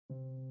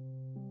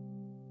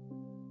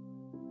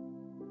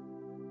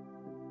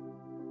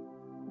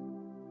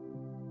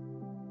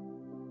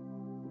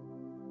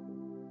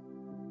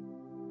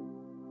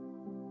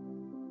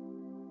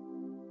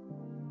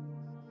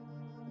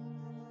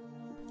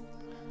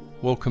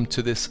Welcome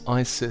to this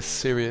Isis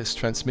Sirius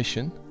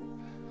transmission,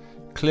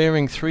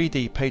 clearing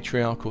 3D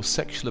patriarchal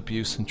sexual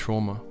abuse and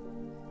trauma.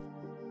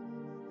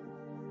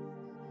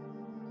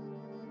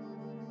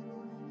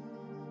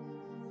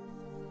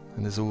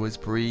 And as always,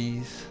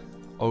 breathe,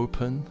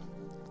 open,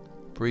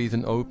 breathe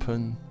and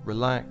open,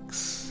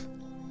 relax.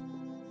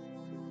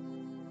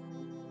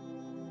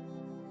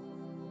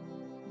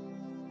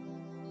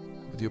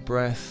 With your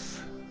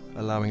breath,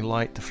 allowing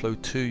light to flow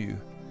to you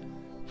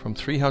from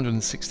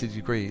 360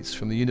 degrees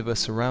from the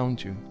universe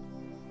around you.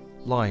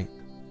 Light,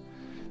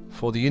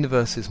 for the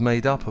universe is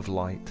made up of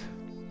light.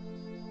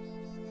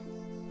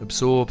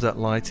 Absorb that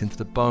light into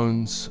the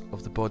bones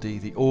of the body,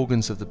 the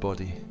organs of the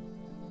body.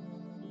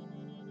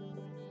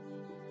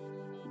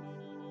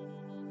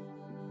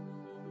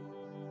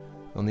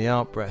 On the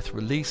out breath,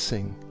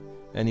 releasing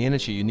any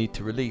energy you need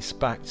to release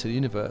back to the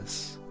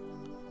universe.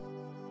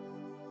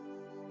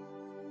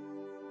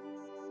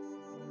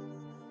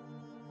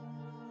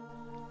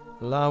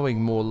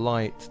 Allowing more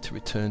light to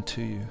return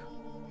to you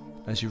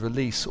as you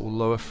release all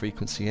lower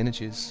frequency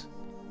energies.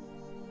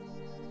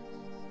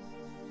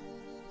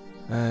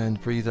 And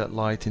breathe that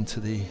light into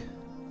the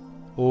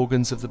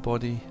organs of the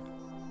body.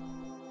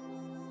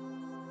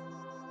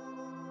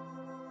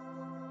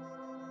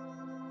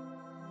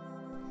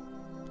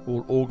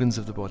 All organs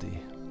of the body,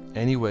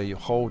 anywhere you're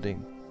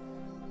holding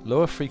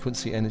lower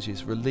frequency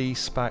energies,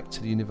 release back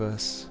to the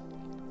universe.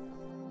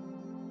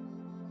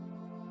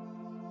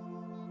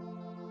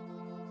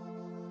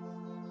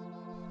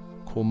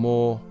 Call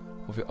more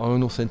of your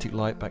own authentic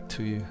light back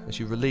to you as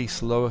you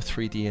release lower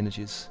 3D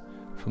energies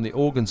from the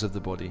organs of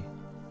the body.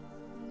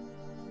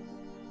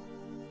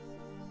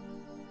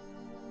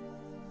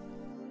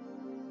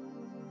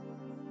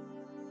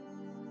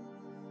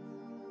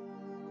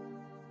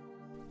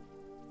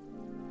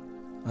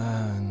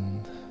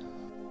 And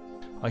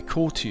I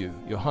call to you,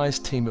 your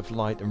highest team of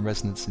light and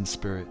resonance in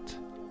spirit.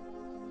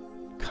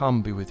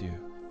 Come be with you.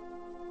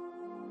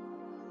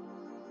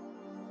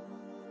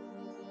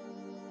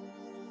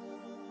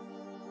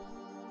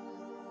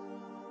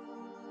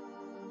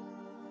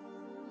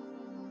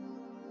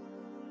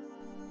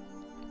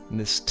 And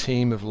this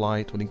team of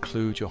light will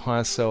include your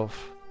higher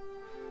self,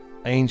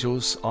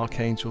 angels,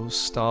 archangels,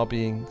 star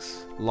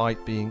beings,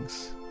 light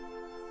beings.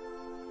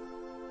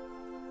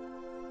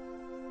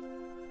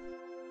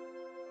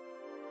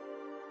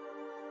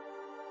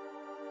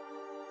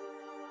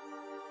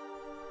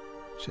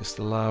 Just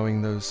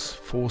allowing those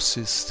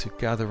forces to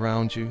gather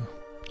around you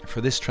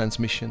for this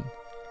transmission.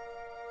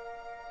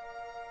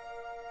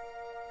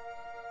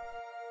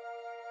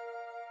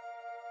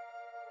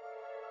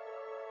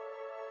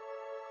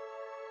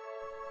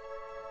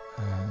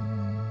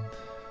 And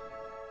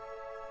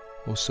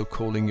also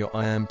calling your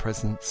I Am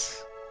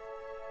presence.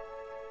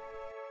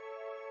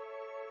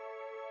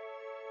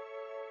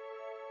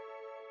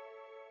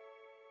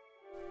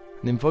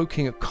 And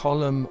invoking a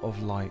column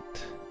of light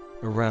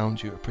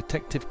around you, a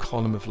protective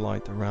column of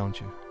light around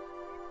you.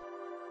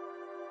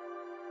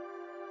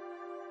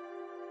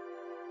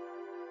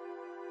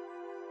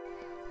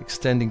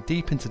 Extending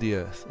deep into the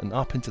earth and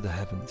up into the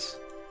heavens.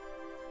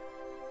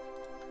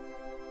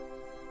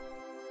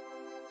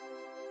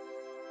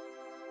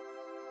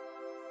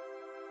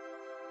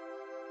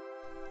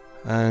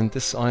 And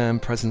this I Am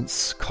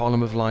presence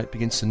column of light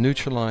begins to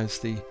neutralize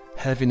the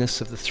heaviness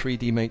of the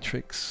 3D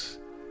matrix.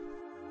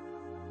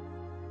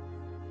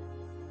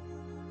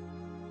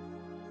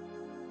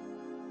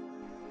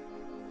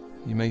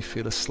 You may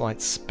feel a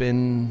slight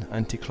spin,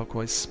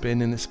 anti-clockwise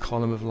spin in this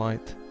column of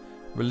light,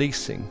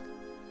 releasing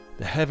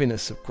the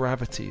heaviness of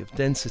gravity, of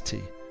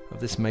density of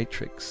this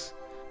matrix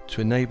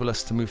to enable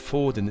us to move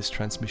forward in this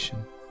transmission.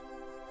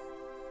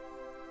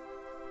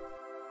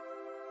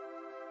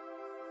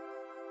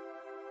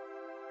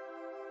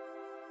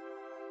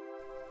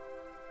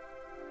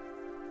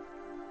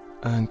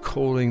 And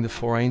calling the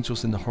 4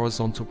 angels in the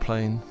horizontal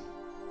plane.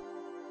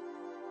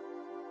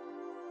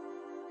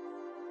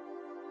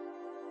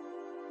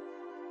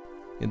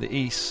 In the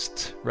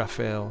east,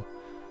 Raphael,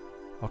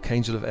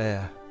 Archangel of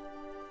Air.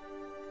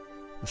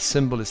 The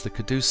symbol is the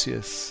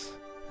caduceus,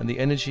 and the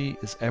energy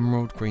is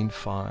emerald green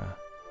fire.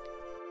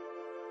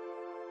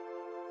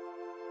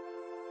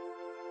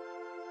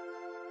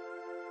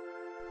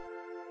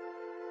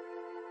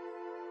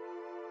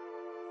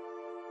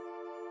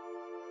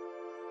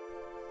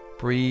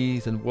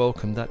 Breathe and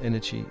welcome that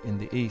energy in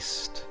the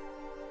east.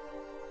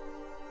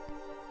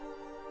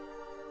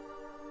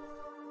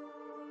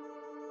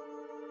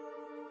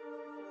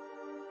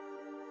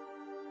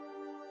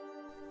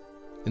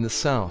 In the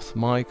south,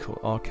 Michael,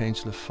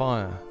 Archangel of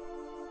Fire.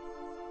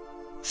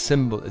 The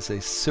symbol is a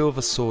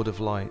silver sword of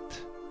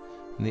light,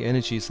 and the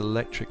energy is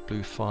electric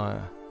blue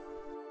fire.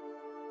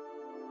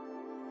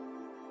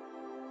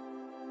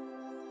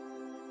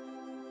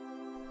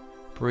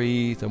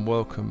 Breathe and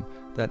welcome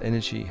that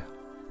energy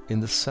in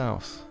the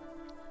south.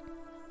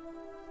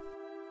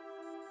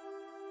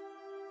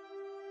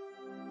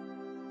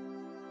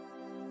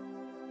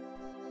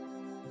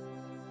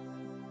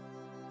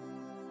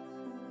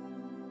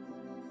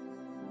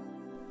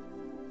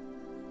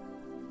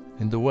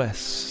 In the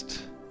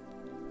west,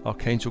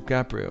 Archangel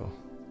Gabriel.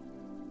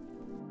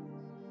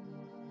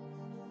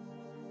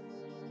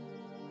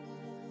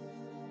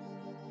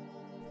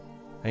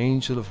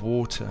 Angel of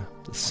water,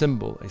 the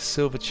symbol a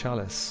silver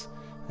chalice,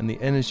 and the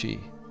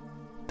energy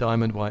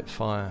diamond white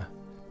fire.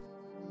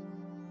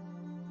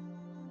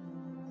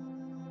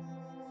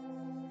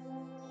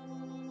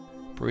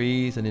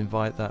 Breathe and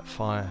invite that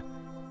fire.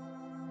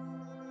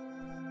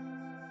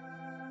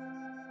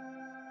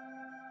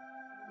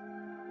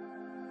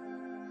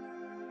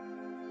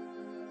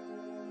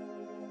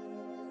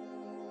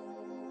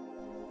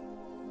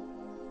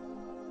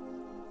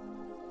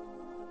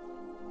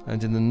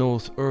 And in the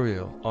north,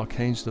 Uriel,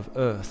 Archangel of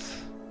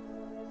Earth,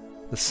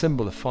 the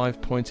symbol a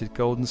five-pointed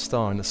golden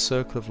star in a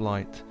circle of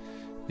light,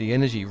 the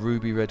energy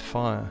ruby red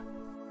fire.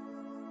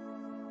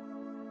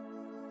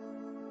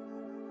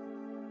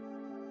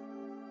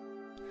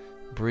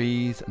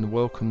 Breathe and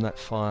welcome that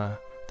fire,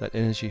 that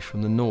energy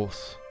from the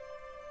north.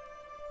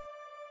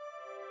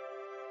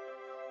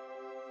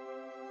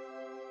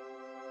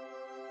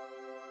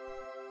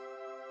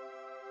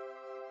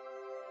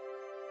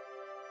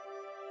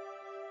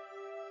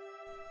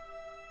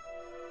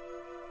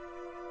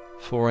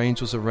 Four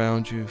angels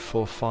around you,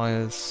 four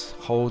fires,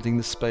 holding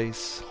the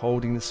space,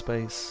 holding the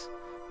space.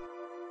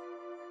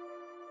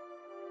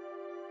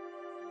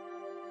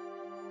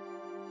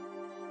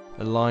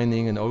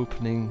 Aligning and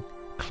opening,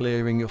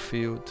 clearing your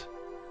field.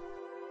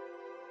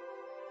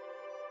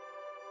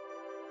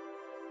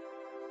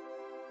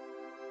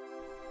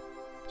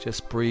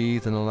 Just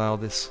breathe and allow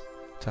this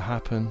to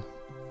happen.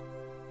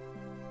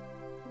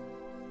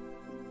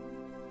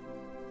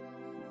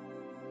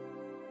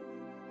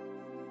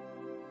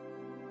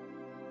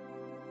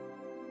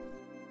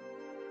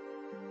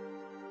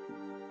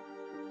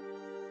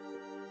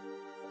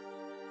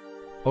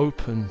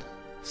 Open,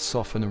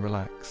 soften and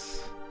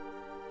relax.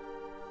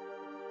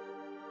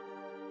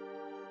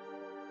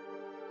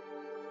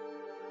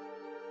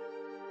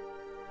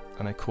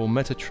 And I call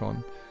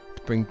Metatron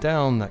to bring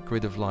down that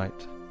grid of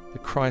light, the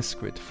Christ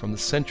grid from the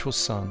central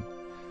sun.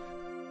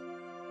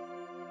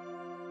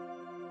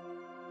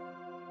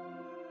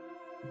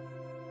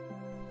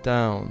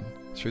 Down,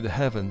 through the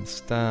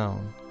heavens,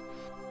 down.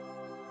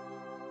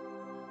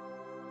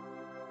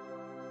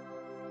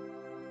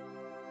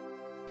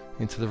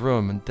 Into the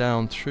room and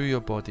down through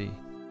your body.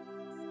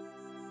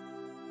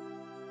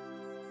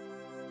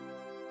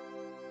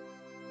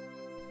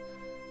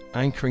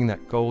 Anchoring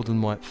that golden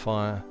white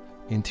fire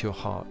into your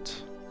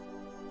heart.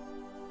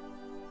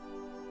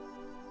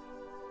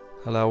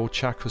 Allow all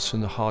chakras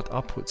from the heart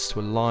upwards to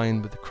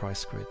align with the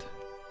Christ grid.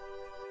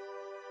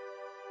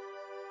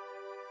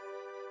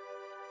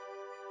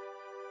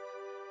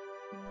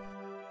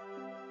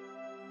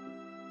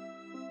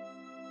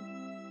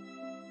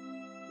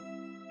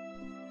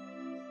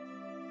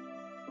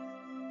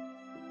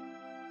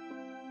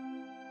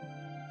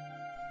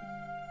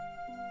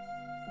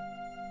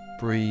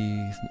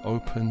 Breathe and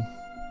open,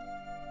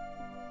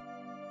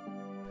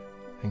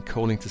 and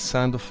calling to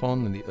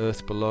Sandalphon and the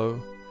earth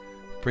below,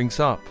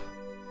 brings up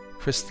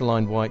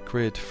crystalline white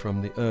grid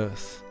from the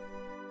earth.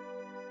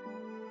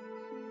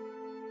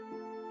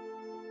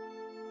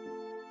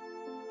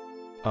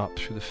 Up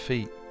through the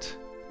feet,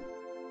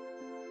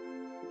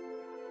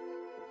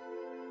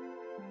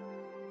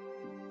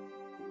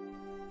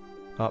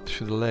 up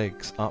through the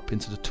legs, up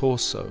into the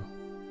torso.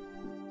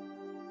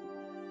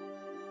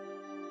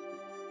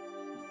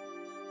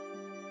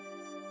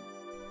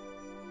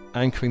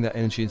 Anchoring that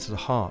energy into the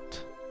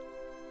heart.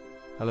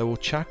 Allow all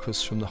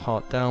chakras from the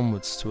heart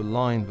downwards to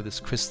align with this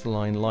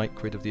crystalline light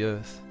grid of the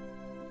earth.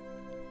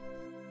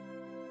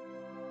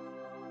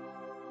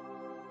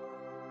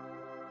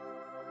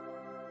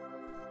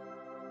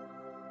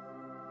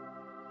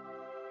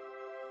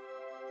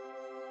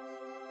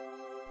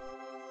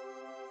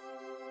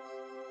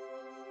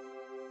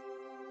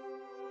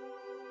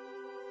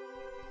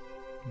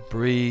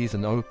 Breathe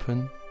and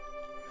open.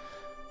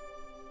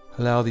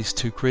 Allow these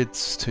two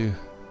grids to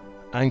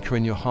anchor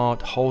in your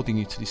heart, holding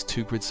you to these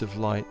two grids of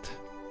light.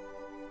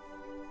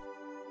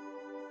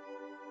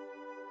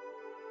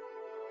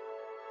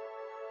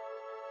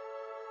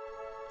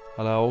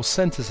 Allow all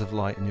centers of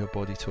light in your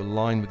body to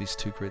align with these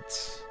two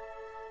grids.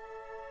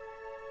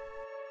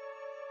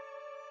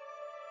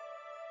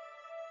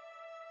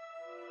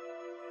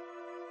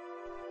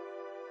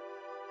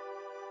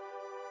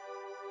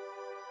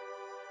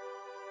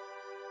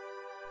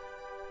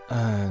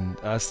 And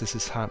as this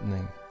is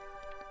happening,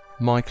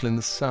 Michael in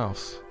the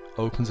south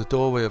opens a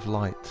doorway of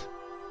light.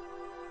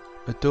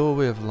 A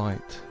doorway of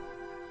light.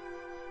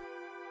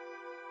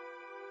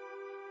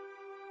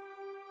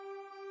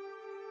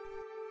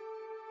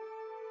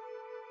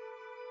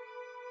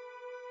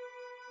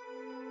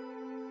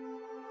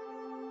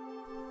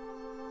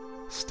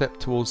 Step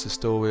towards this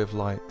doorway of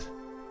light.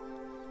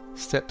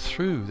 Step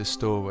through this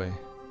doorway.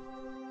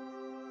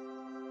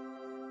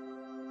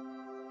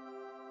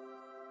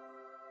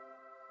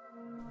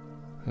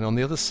 And on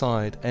the other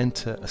side,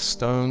 enter a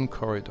stone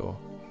corridor.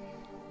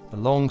 A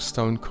long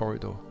stone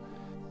corridor.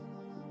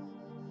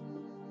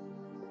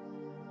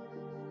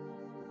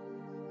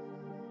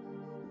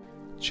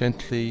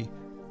 gently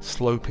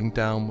sloping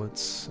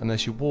downwards, and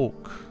as you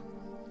walk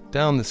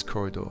down this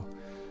corridor,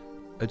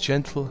 a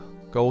gentle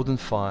golden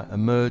fire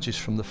emerges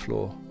from the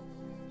floor.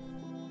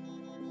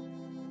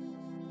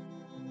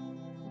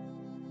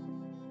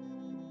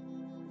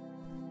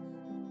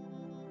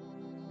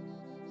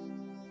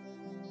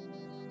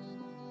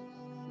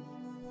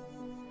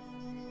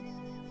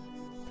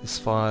 This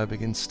fire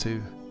begins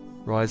to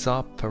rise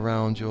up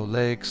around your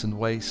legs and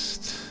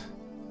waist,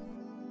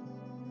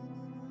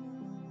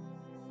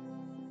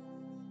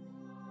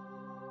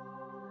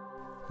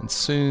 and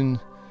soon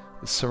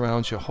it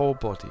surrounds your whole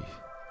body.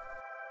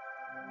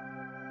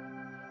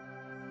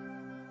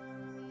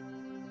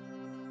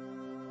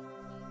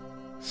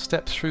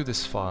 Step through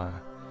this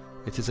fire.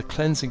 It is a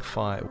cleansing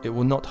fire. It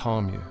will not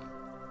harm you.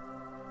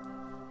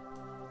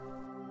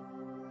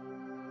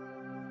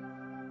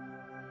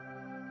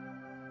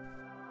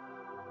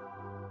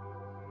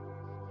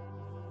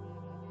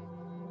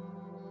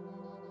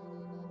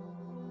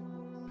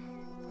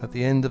 At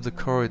the end of the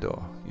corridor,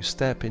 you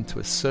step into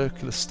a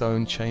circular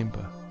stone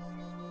chamber.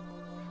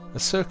 A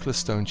circular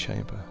stone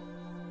chamber.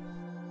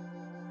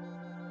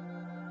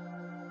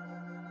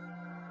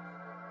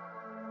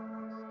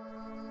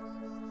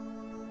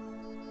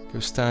 Go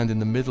stand in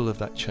the middle of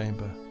that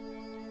chamber.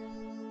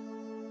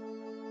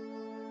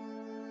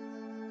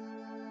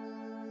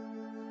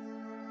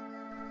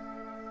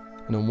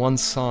 And on one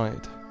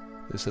side,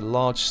 there's a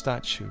large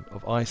statue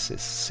of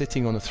Isis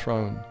sitting on a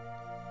throne.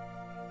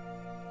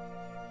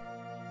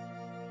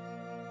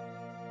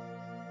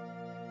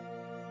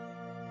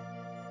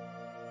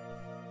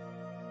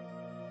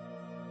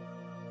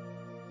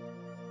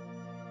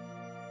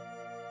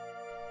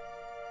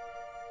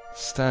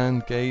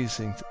 Stand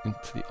gazing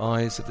into the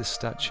eyes of this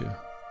statue,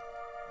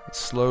 and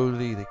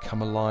slowly they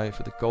come alive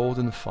with a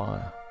golden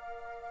fire.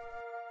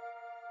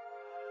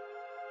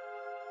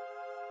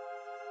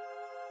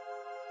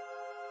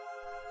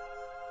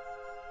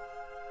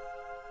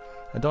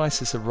 And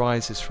Isis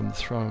arises from the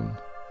throne,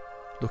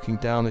 looking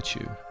down at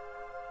you,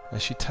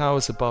 as she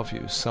towers above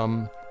you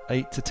some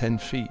 8 to 10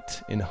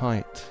 feet in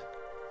height.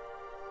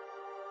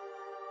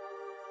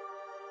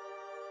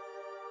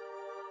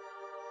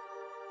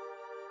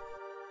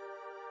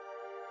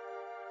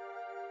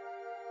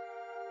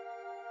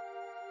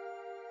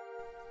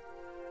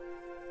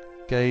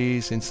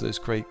 Gaze into those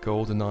great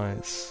golden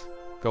eyes,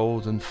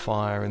 golden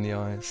fire in the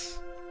eyes.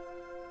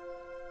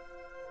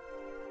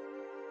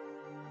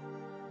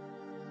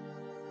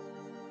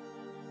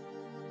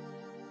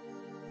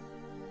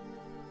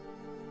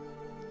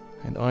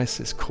 And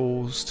Isis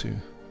calls to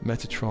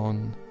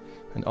Metatron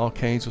and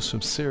archangels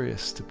from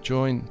Sirius to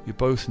join you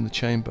both in the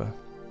chamber.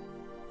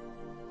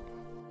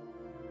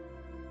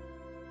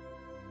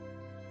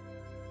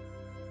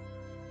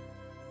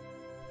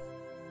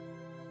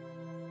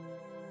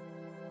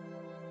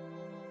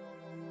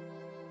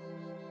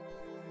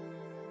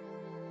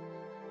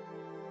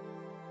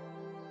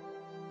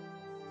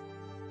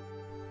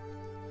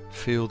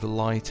 Feel the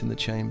light in the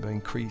chamber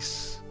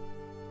increase.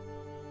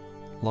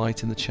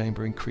 Light in the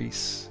chamber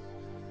increase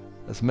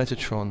as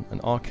Metatron and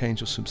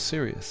archangels from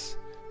Sirius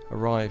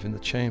arrive in the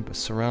chamber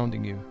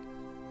surrounding you.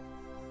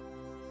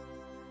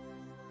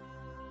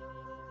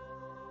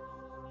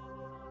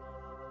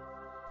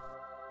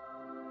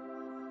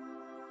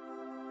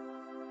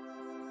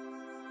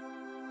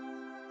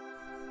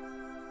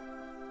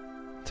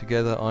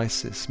 Together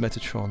Isis,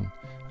 Metatron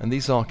and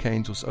these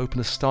archangels open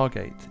a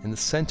stargate in the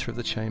center of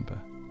the chamber.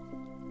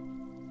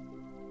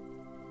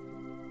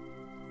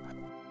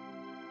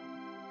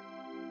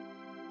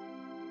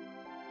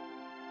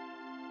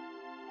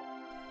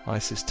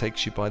 Isis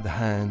takes you by the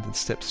hand and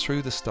steps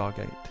through the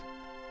stargate.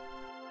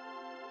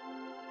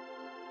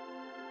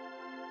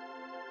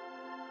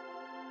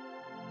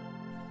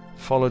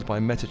 Followed by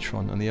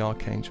Metatron and the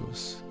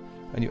archangels,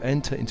 and you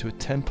enter into a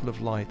temple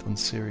of light on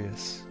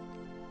Sirius.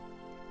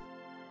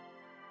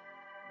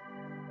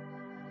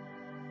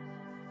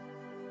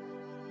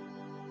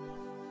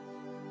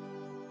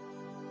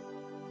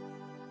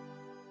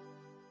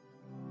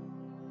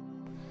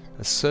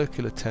 A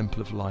circular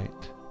temple of light.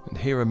 And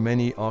here are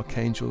many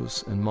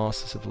archangels and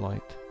masters of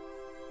light.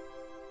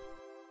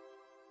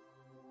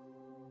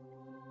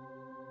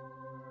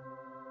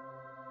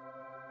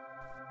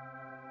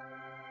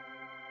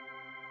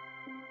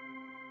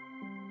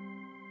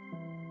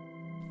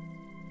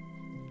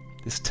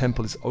 This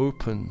temple is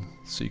open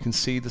so you can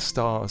see the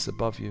stars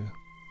above you.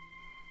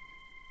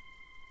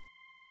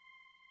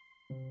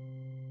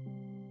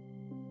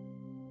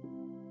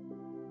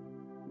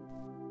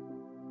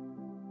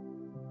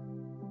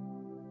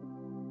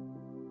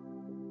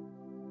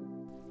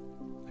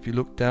 If you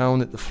look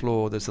down at the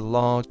floor, there's a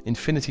large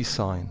infinity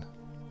sign.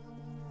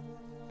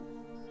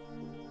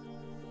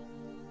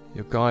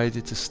 You're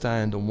guided to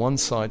stand on one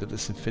side of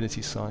this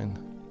infinity sign.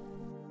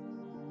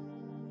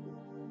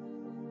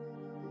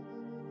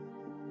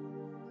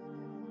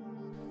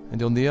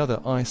 And on the other,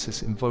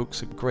 Isis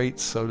invokes a great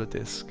solar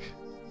disk.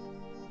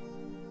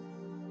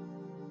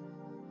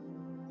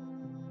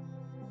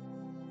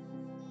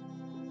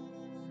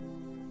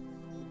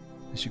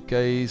 As you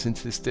gaze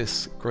into this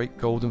disc, great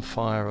golden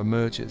fire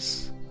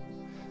emerges,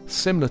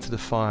 similar to the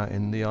fire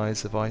in the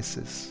eyes of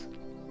Isis.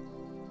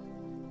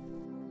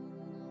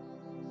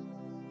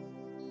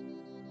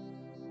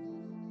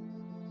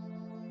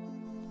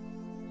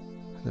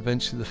 And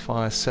eventually the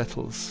fire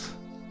settles,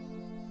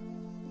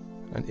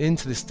 and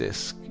into this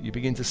disc you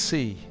begin to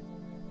see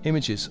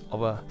images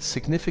of a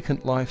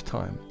significant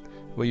lifetime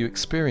where you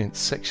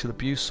experienced sexual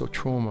abuse or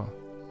trauma.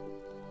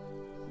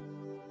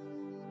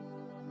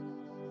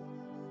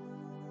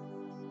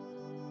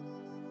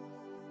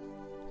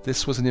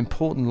 This was an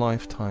important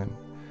lifetime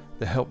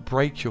that helped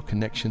break your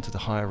connection to the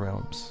higher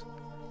realms.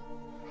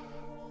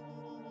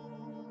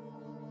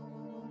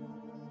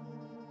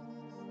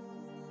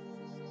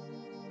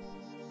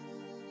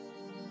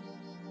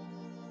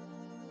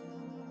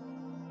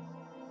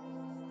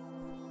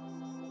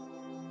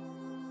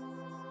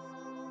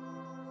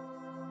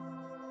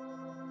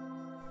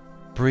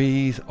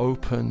 Breathe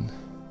open,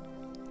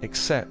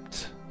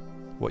 accept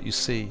what you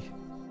see.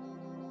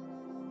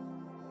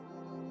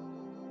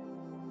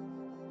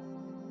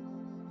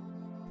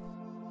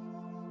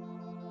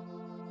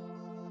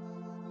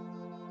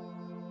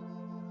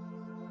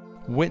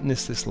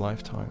 Witness this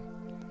lifetime.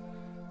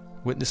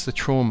 Witness the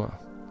trauma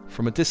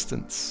from a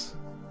distance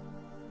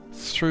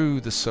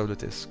through the solar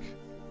disk.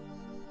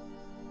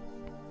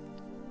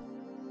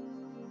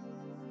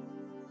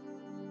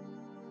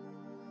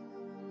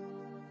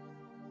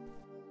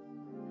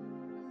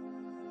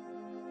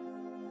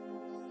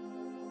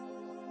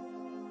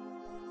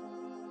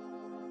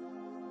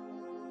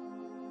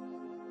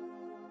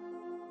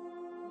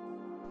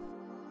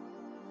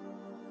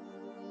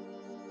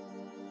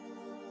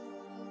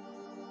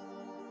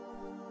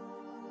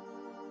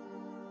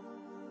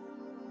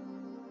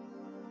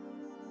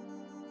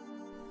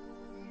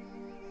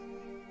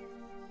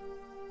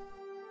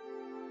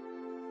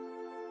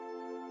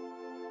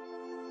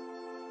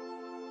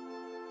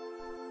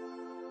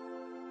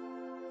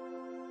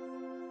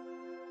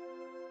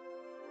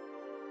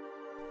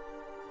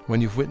 When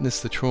you've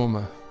witnessed the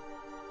trauma,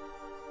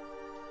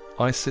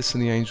 Isis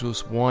and the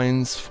angels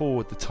winds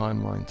forward the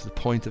timeline to the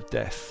point of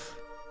death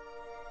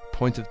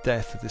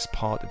of this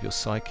part of your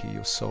psyche,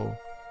 your soul.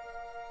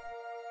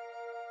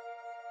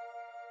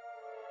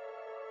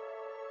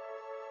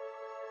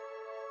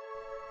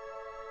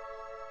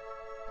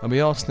 And we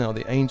ask now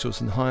the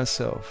angels and higher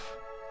self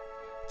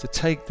to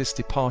take this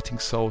departing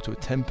soul to a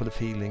temple of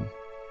healing.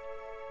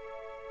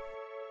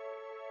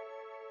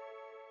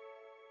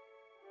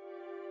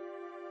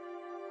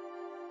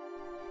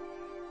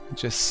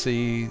 Just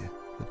see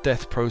the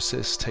death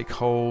process take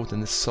hold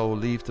and the soul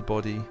leave the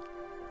body,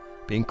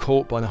 being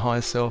caught by the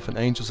higher self and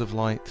angels of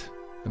light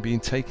and being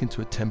taken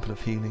to a temple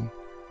of healing.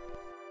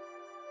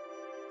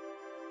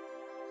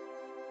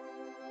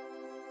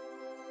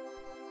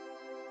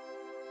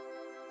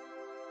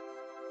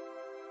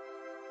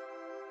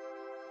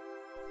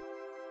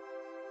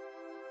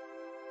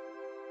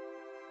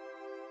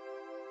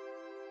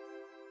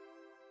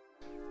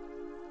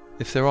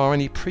 If there are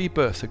any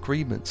pre-birth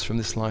agreements from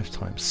this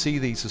lifetime, see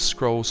these as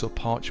scrolls or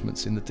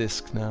parchments in the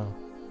disc now.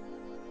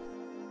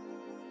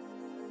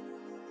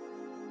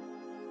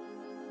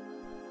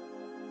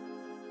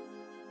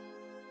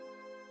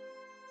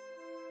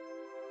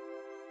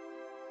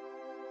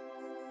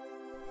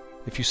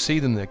 If you see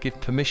them there,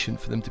 give permission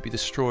for them to be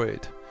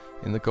destroyed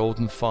in the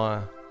golden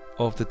fire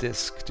of the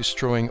disc,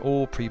 destroying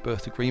all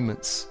pre-birth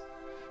agreements,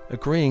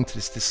 agreeing to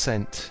this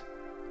descent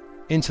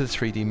into the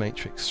 3D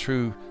matrix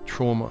through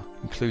trauma,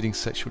 including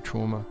sexual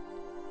trauma.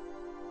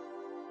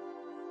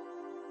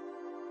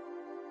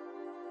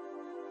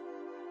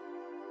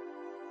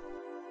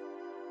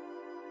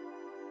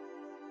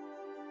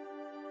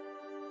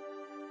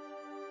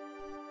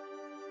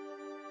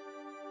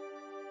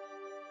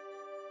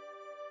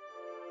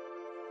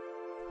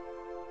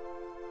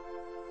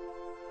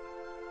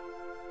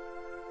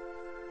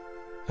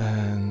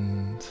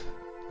 And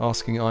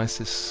asking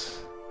Isis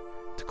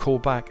to call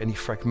back any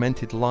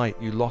fragmented light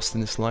you lost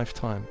in this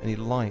lifetime, any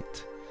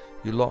light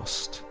you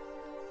lost.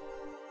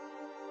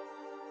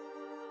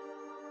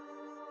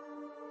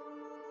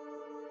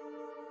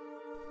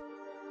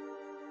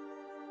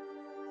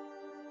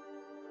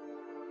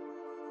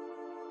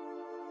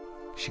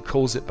 She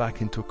calls it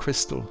back into a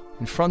crystal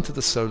in front of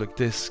the solar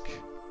disk.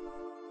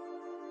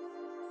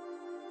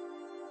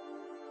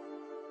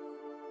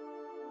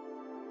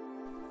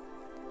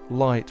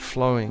 Light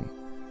flowing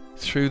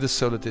through the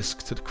solar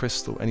disk to the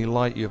crystal, any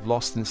light you have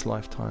lost in this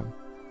lifetime.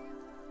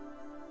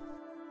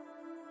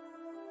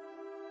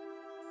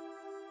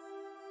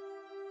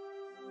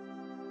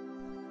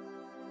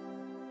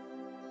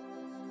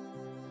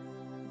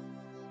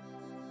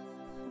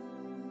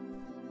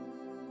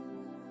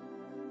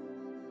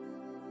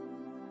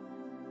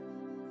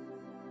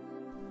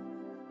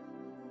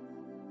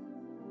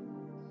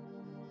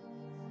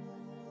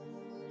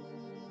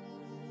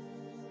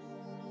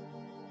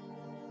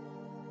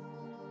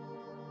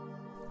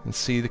 And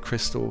see the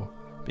crystal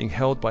being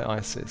held by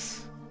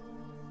Isis,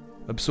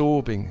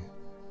 absorbing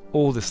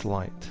all this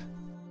light.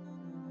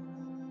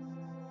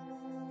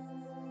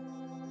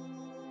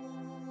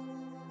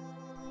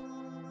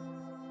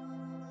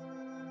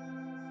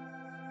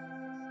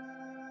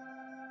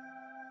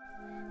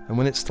 And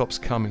when it stops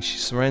coming, she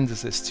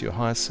surrenders this to your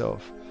higher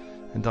self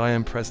and I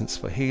am presence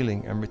for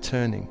healing and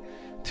returning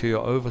to your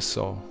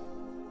oversoul.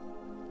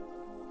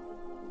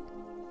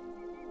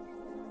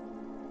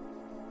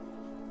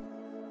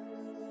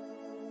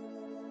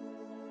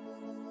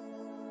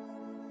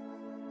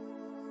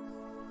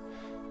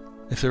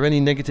 If there are any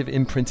negative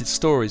imprinted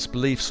stories,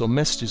 beliefs or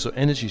messages or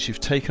energies you've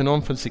taken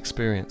on from this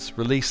experience,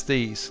 release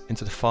these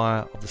into the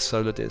fire of the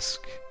solar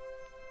disc.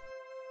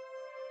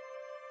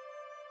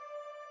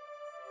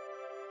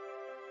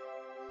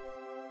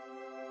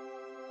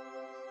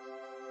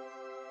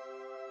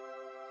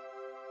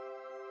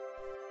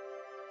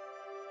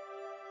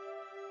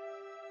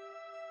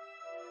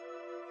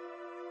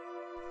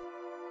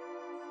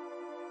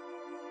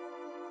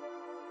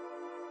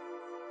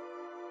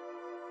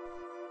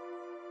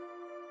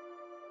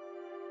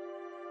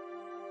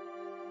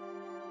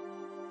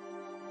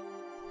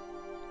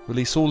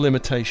 Release all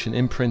limitation,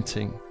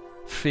 imprinting,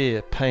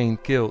 fear, pain,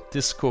 guilt,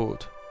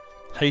 discord,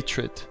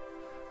 hatred,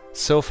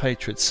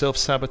 self-hatred,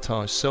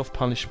 self-sabotage,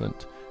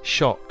 self-punishment,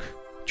 shock,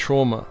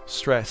 trauma,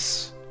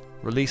 stress,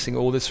 releasing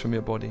all this from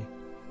your body.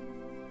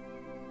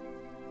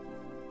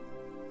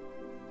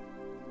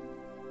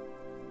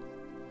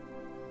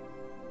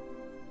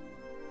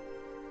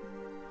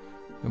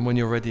 And when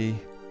you're ready,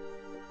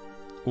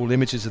 all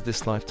images of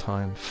this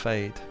lifetime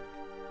fade.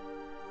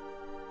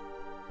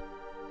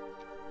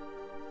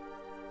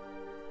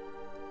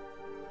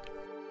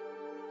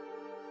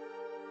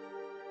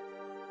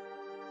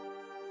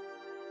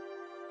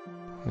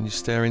 When you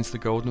stare into the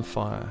golden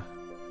fire,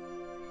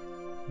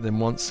 then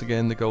once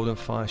again the golden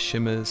fire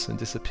shimmers and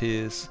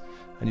disappears,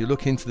 and you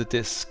look into the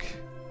disc,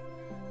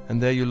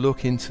 and there you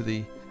look into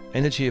the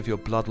energy of your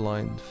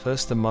bloodline,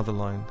 first the mother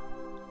line.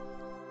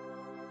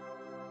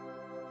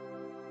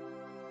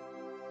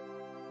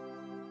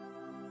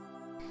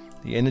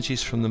 The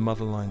energies from the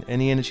mother line,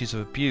 any energies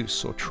of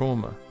abuse or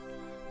trauma.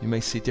 You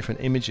may see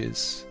different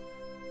images.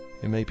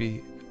 It may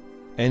be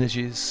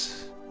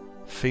energies,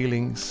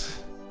 feelings.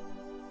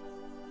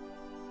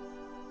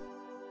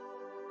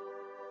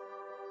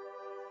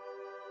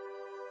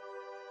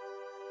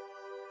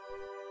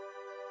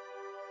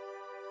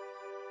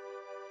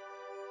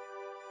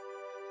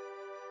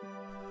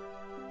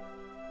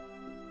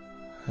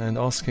 And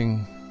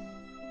asking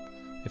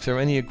if there are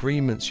any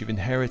agreements you've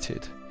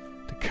inherited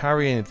to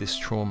carry any of this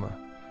trauma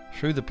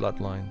through the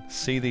bloodline.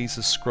 See these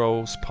as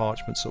scrolls,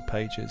 parchments or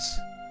pages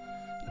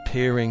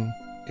appearing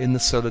in the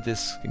solar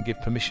disc, and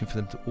give permission for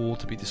them to all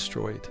to be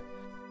destroyed.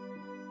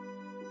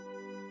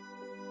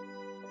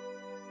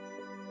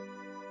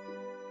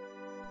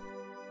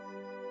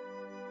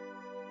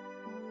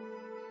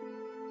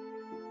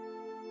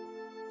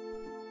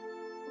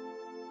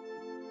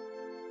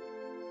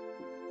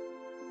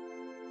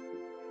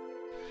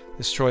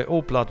 Destroy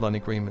all bloodline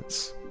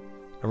agreements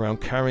around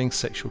carrying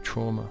sexual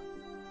trauma.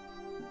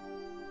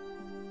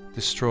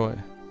 Destroy.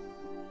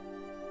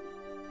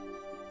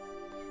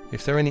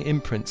 If there are any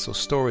imprints or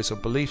stories or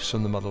beliefs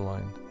from the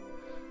motherline,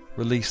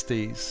 release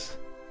these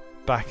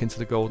back into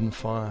the golden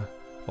fire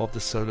of the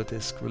solar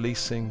disc,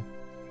 releasing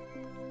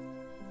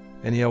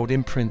any old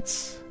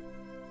imprints,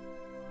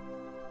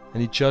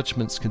 any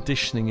judgments,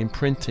 conditioning,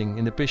 imprinting,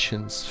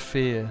 inhibitions,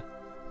 fear,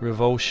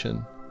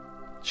 revulsion,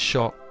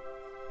 shock,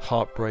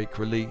 heartbreak.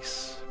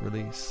 Release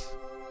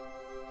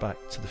back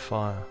to the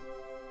fire.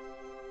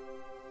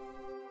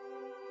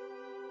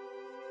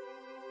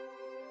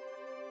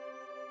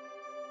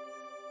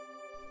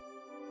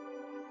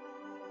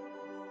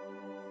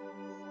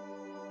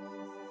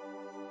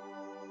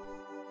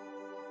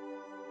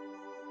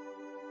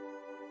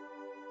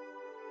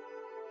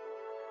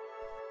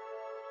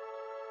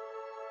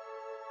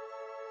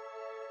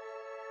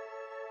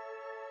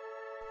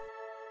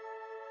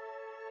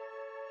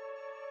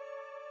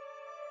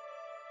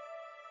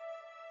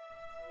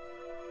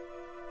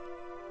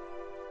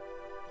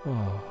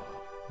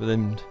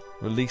 Then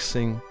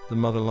releasing the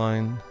mother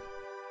line,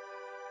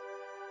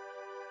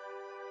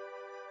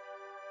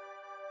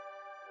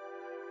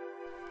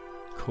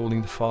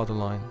 calling the father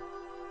line,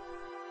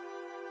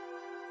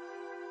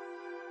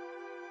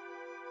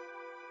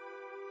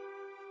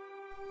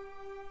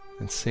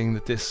 and seeing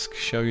the disc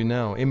show you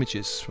now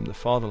images from the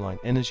father line,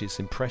 energies,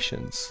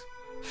 impressions,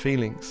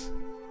 feelings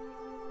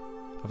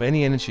of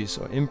any energies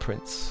or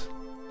imprints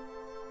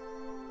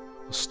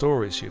or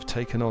stories you've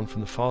taken on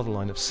from the father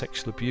line of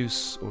sexual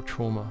abuse or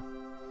trauma.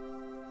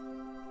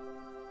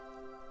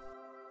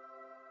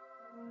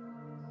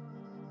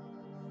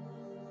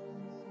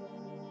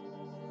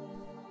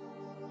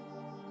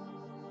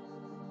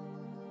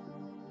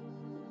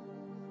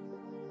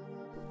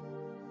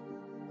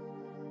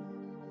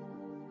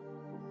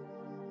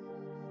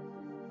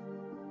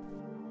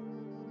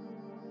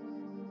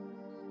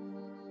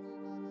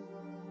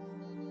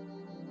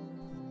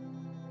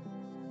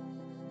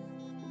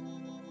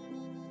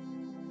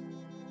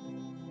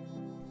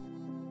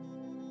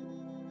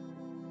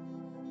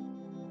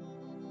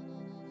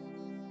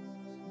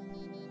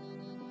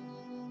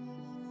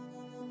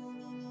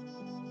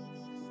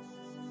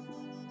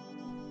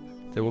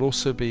 There will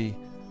also be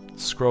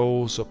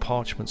scrolls or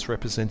parchments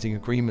representing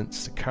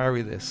agreements to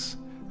carry this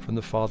from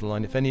the father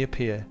line. If any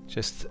appear,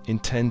 just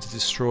intend to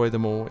destroy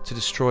them all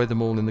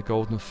in the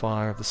golden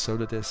fire of the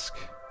solar disk.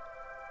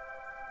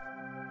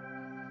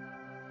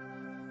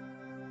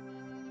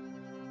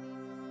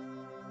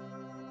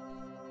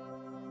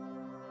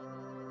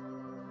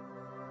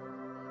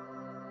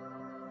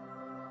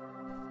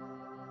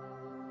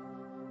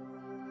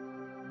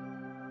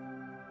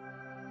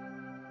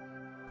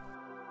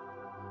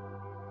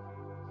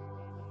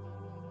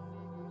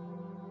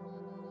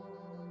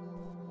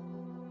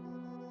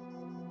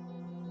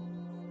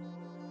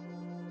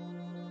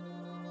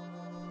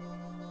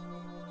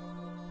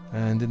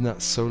 And in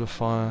that solar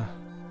fire,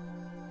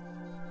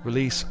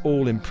 release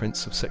all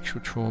imprints of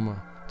sexual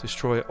trauma,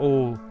 destroy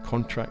all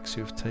contracts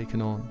you have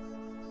taken on.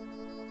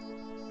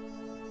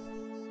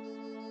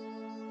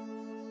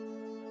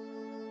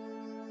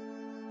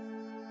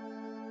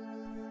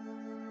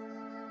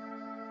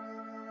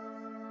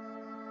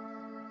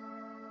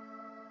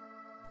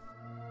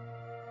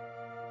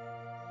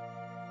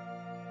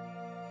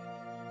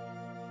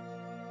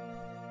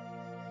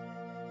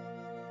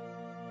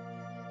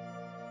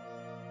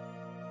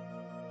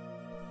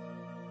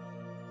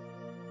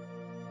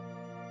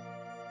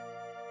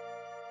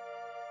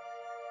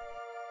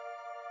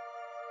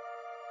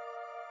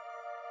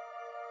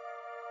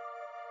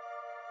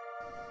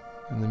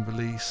 And then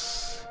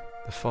release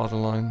the father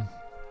line.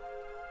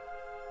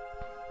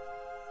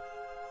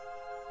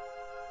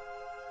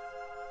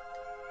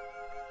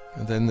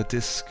 And then the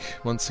disc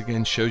once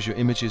again shows you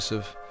images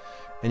of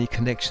any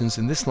connections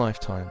in this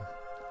lifetime,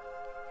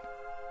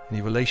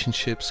 any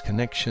relationships,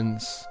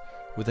 connections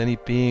with any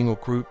being or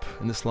group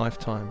in this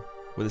lifetime,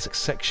 where there's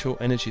sexual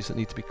energies that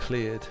need to be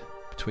cleared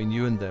between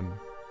you and them.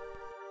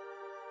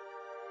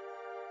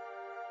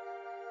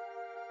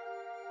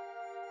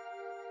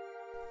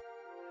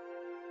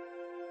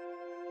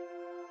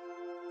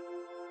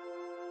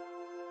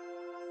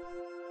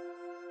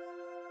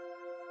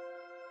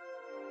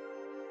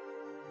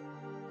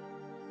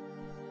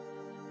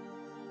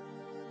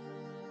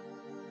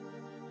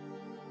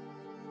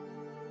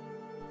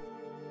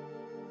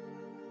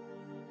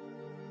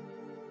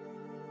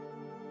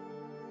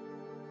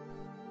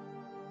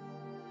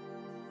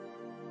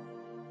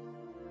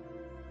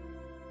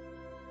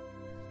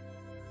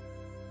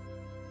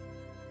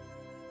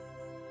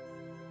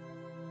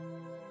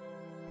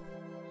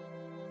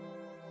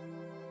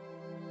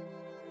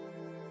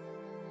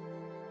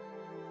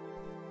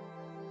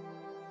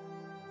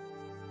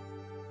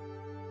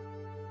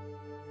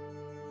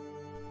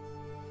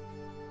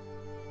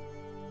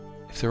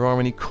 If there are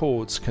any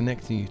cords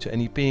connecting you to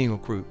any being or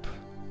group,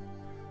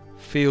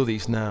 feel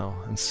these now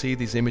and see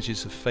these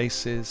images of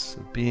faces,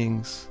 of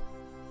beings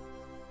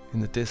in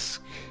the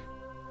disc.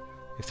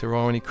 If there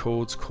are any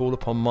cords, call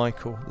upon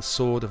Michael, the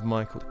sword of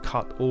Michael, to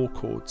cut all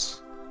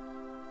cords.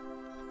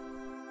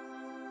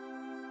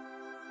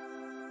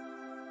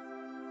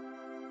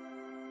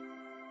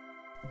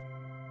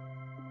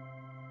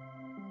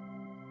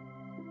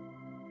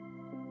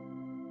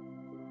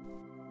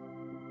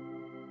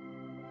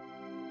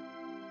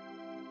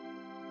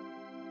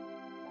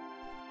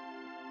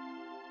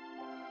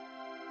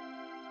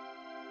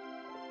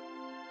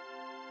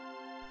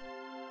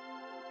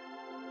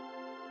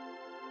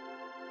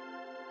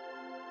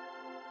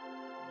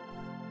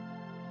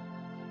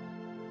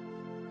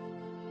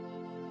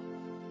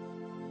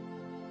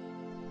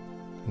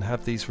 And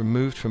have these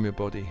removed from your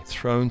body,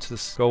 thrown to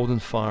the golden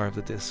fire of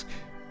the disc.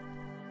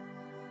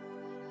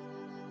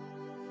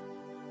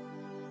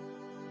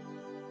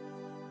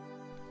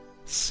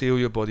 Seal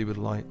your body with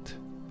light,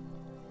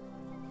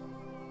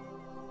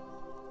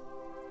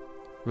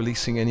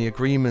 releasing any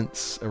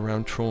agreements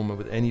around trauma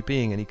with any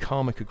being, any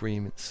karmic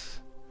agreements,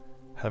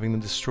 having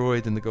them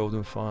destroyed in the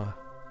golden fire.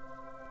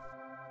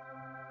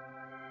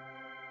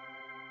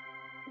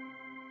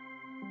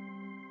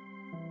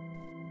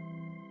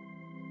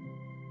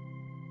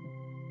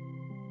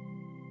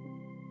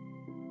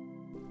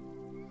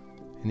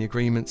 Any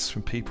agreements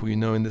from people you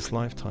know in this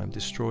lifetime,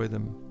 destroy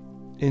them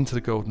into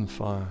the golden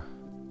fire.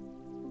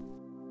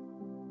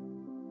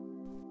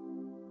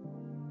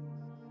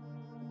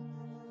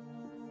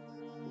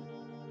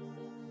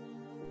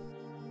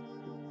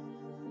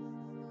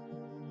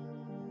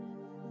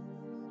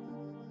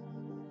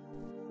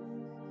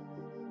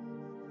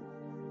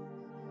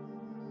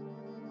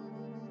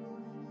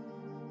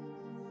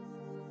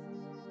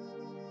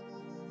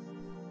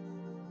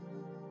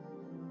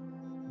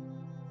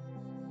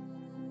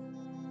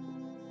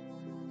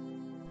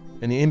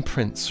 Any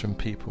imprints from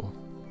people,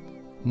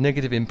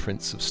 negative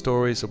imprints of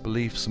stories or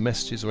beliefs or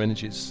messages or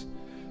energies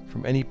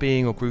from any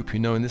being or group you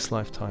know in this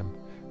lifetime,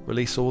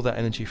 release all that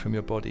energy from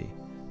your body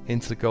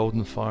into the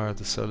golden fire of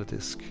the solar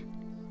disk.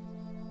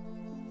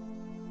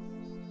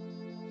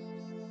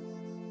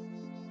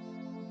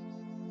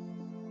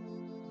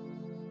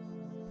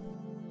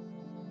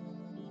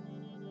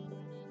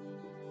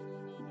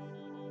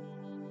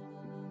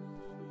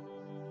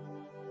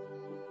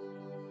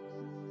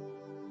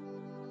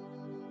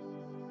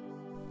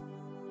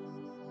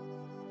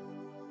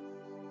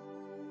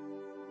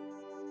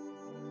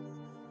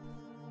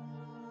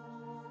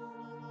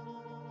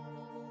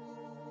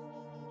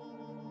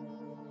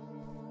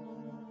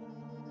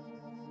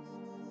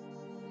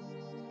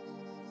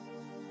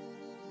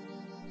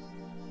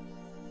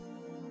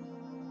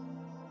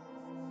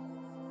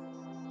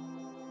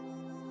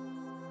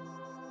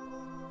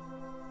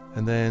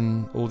 And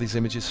then all these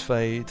images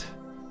fade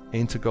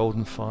into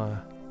golden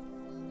fire.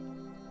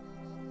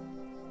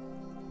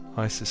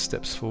 Isis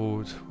steps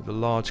forward with a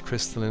large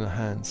crystal in her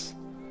hands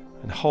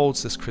and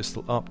holds this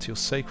crystal up to your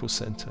sacral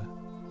center.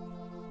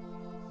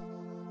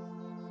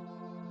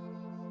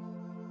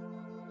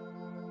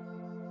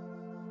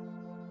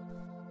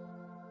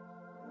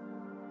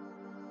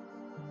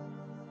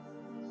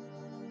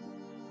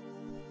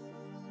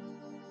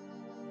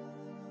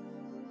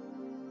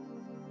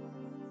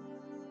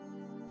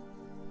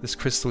 This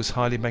crystal is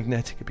highly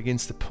magnetic. It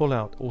begins to pull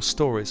out all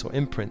stories or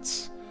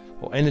imprints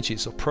or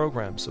energies or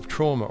programs of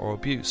trauma or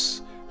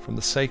abuse from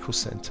the sacral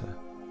center.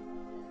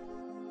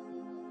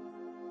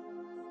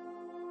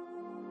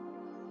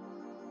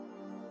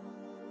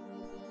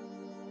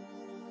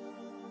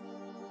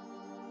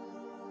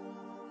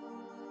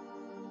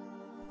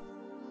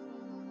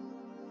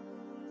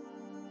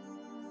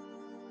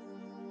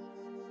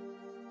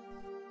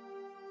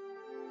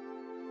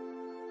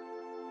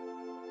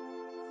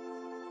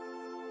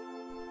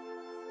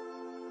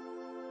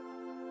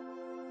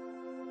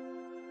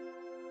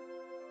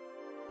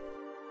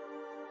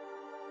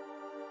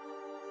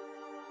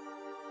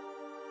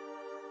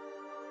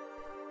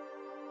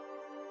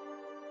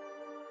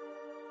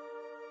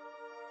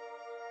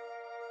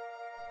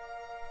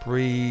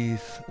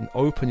 Breathe and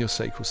open your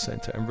sacral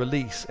center and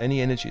release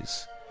any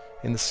energies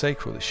in the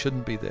sacral that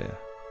shouldn't be there,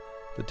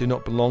 that do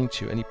not belong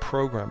to you, any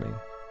programming.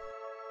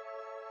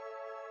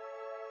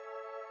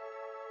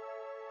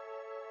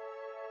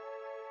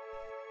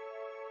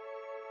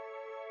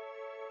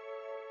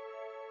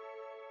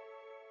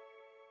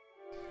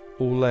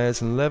 All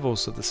layers and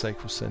levels of the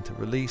sacral center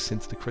release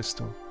into the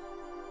crystal.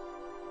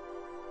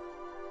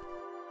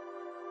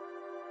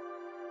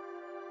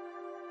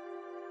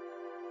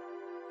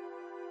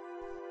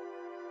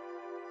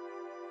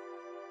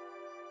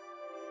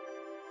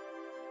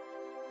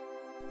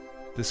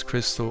 This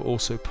crystal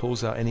also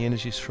pulls out any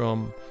energies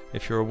from,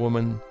 if you're a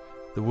woman,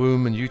 the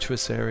womb and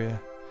uterus area,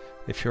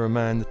 if you're a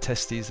man, the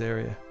testes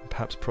area, and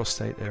perhaps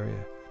prostate area.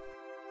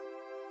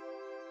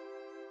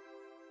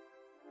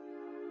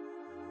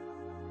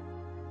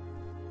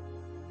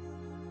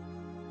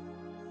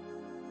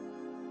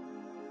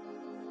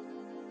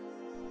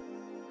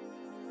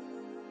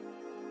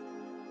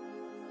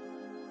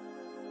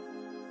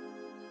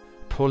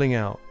 Pulling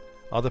out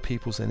other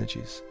people's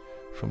energies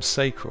from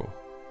sacral,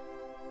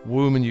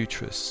 womb and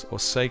uterus, or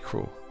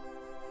sacral,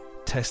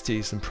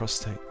 testes and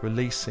prostate,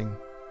 releasing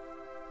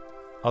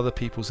other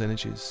people's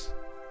energies.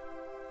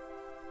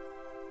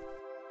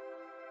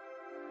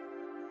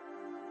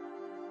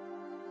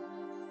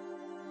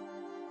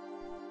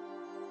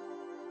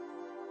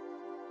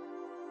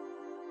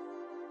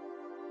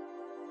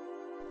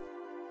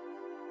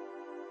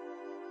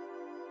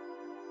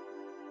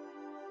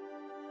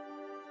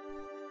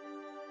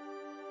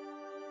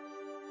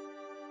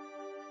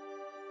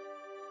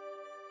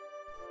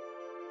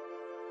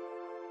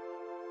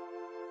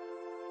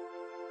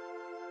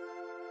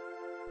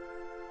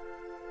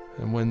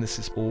 And when this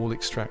is all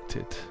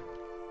extracted,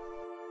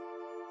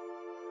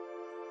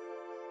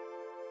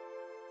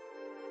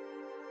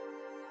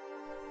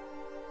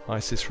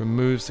 Isis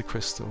removes the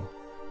crystal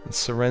and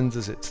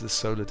surrenders it to the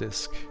solar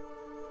disk,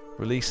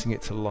 releasing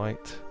it to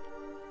light,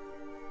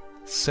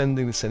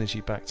 sending this energy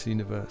back to the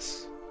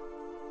universe.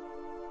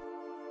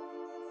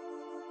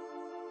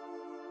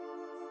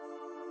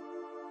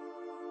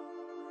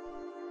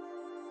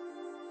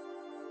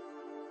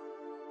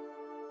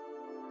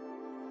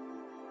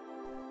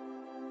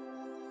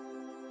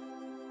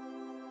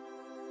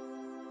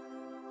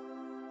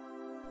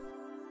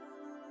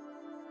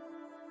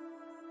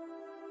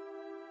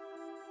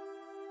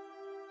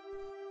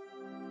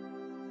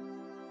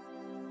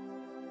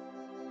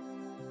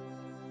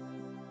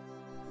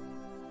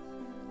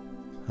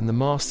 And the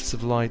masters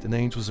of light and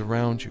angels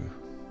around you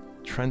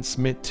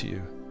transmit to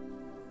you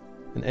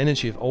an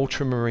energy of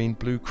ultramarine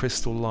blue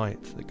crystal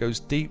light that goes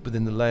deep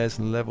within the layers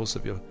and levels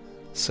of your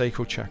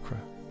sacral chakra.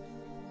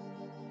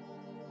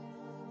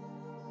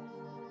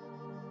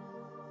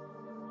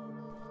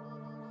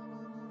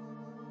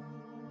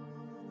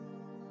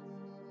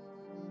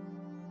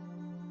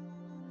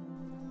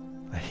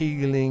 A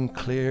healing,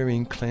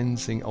 clearing,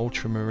 cleansing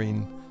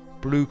ultramarine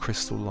blue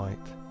crystal light.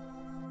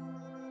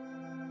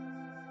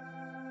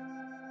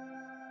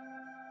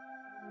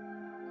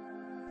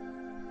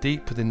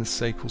 Deep within the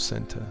sacral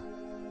center.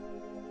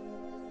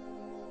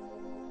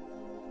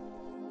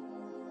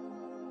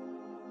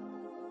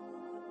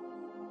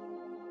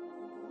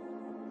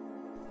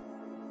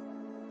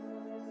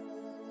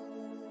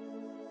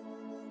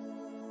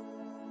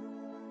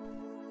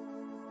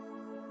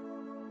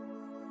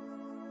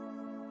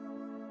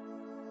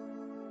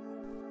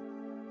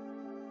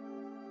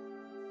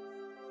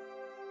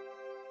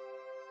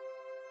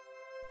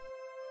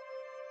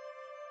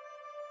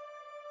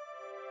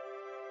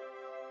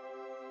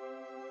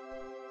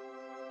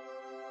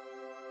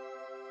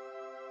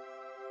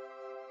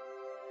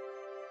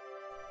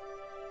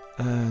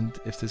 And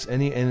if there's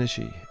any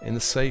energy in the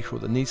sacral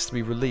that needs to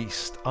be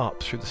released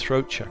up through the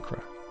throat chakra,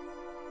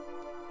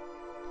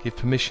 Give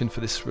permission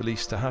for this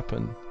release to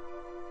happen.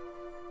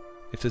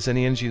 If there's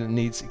any energy that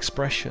needs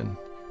expression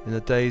in the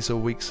days or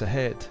weeks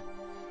ahead,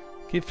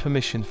 give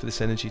permission for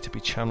this energy to be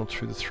channeled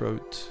through the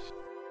throat.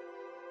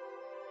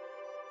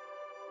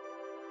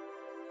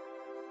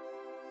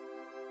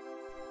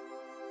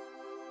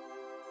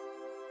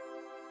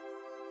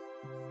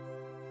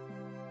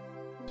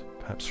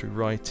 Perhaps through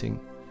writing,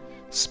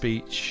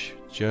 speech,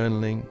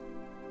 journaling,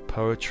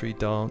 poetry,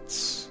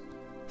 dance,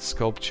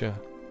 sculpture,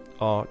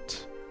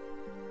 art.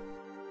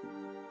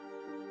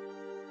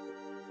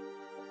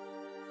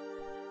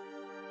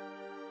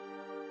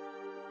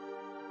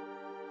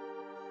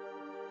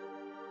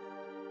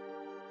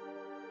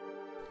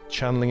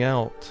 Channeling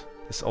out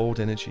this old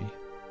energy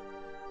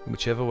in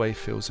whichever way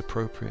feels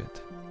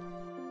appropriate.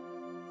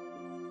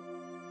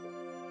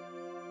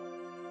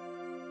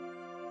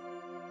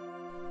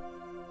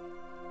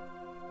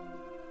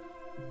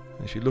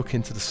 As you look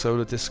into the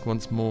solar disk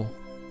once more,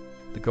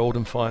 the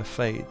golden fire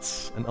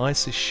fades, and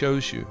Isis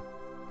shows you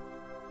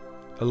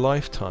a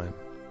lifetime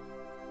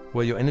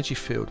where your energy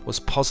field was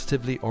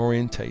positively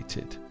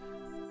orientated.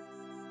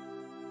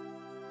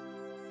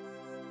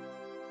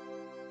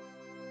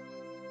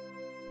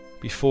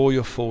 Before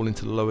your fall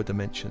into the lower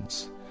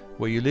dimensions,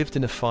 where you lived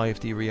in a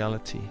 5D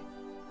reality.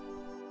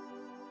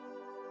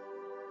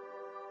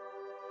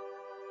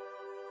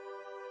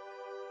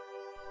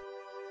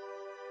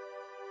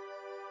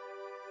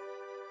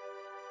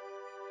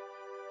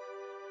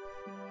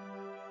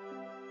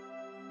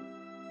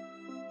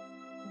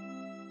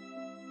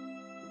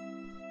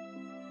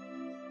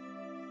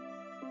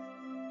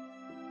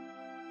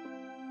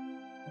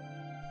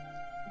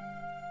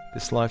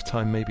 This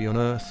lifetime may be on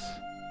Earth,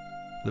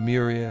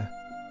 Lemuria,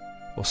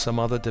 or some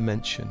other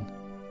dimension.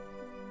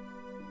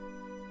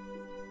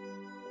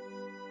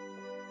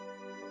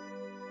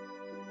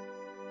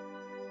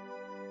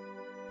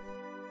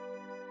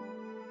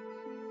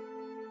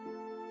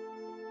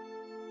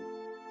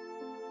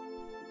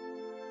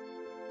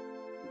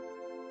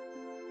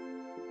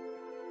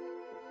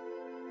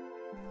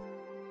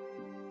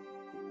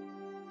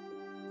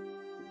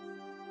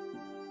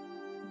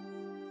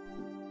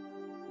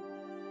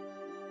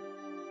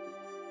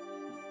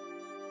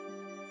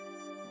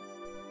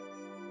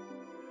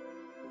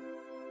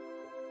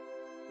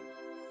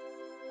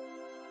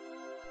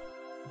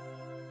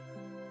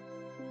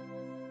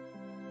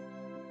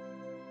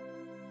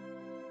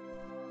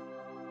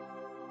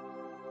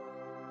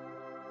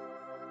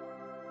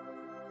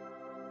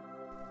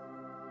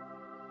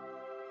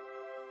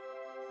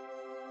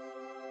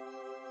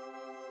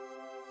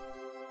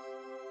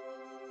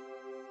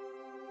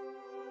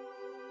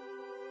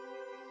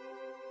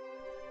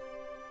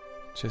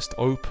 Just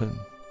open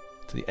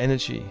to the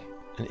energy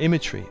and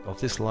imagery of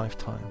this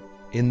lifetime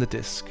in the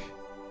disc.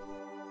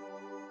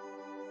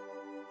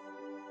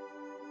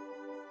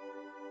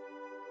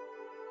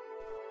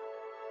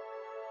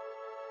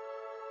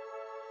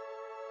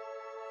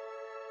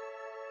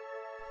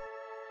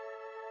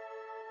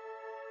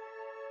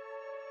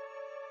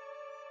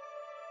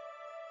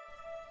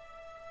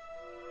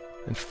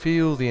 And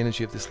feel the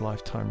energy of this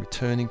lifetime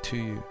returning to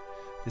you,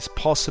 this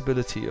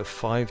possibility of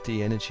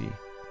 5D energy,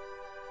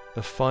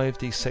 of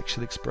 5D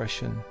sexual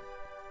expression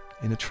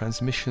in a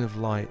transmission of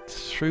light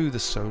through the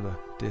solar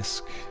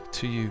disk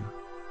to you.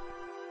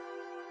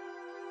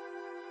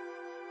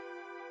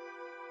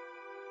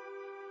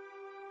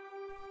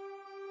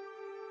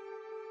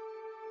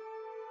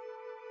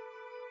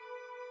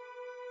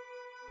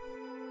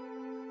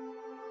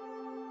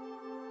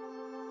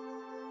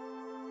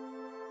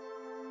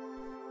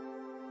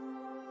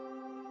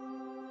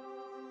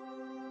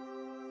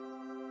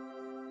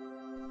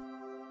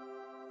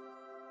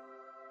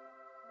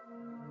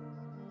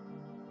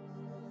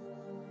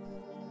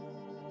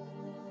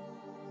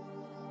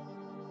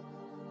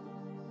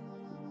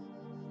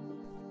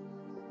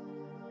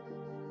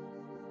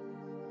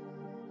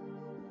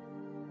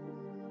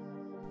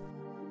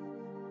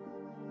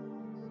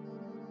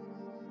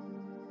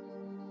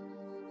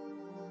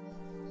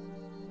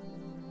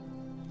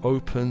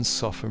 Open,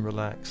 soften,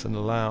 relax, and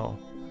allow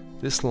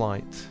this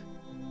light,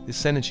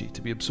 this energy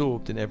to be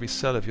absorbed in every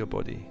cell of your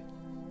body.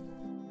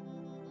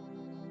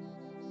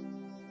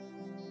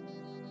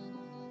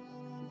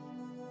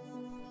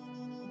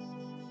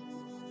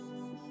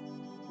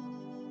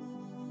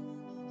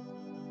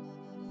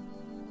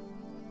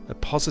 A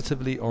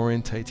positively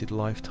orientated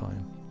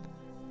lifetime.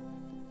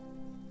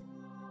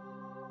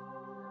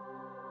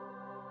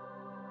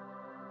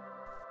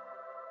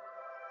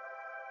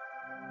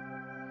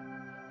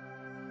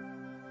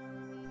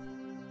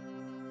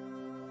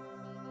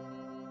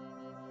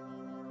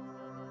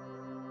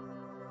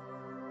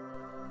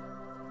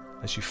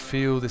 As you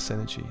feel this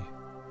energy,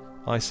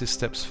 Isis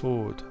steps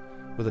forward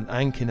with an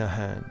ankh in her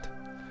hand.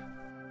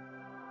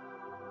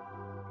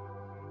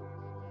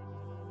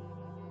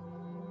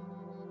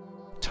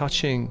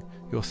 Touching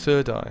your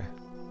third eye,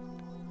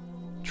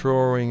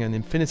 drawing an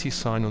infinity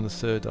sign on the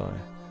third eye,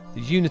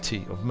 the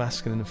unity of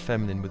masculine and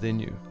feminine within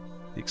you,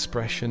 the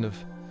expression of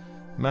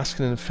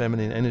masculine and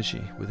feminine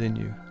energy within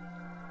you.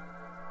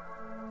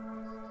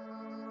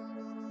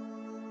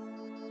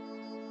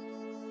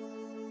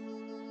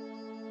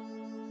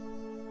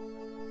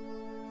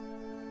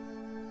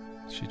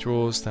 She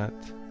draws that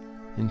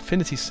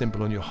infinity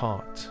symbol on your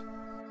heart.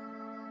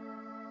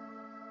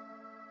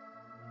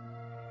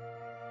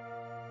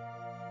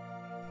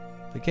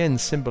 Again,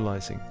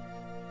 symbolizing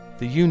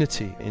the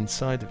unity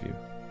inside of you.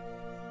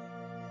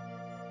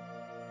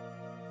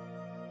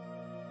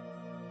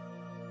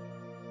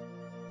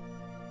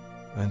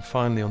 And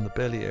finally on the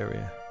belly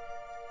area,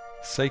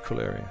 sacral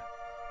area,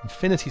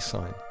 infinity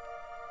sign,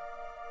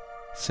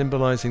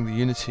 symbolizing the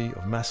unity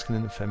of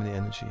masculine and feminine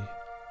energy.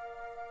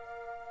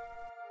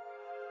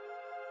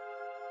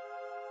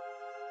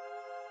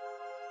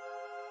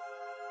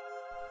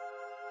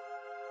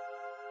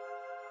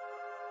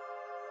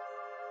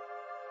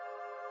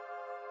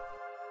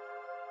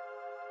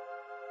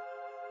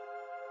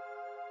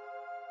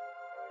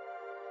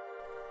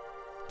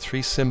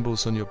 Three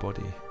symbols on your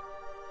body.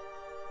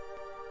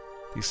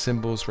 These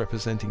symbols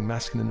representing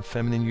masculine and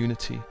feminine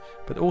unity,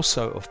 but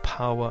also of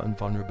power and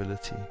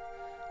vulnerability.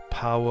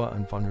 Power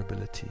and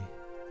vulnerability.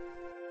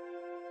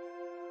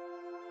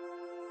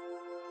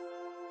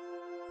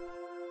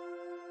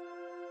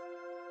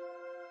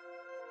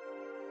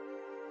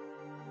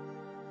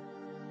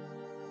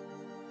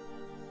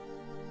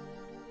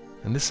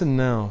 And listen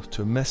now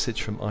to a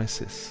message from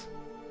Isis.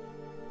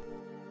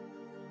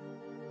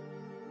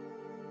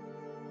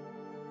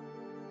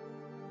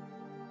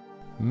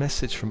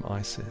 Message from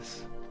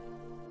Isis.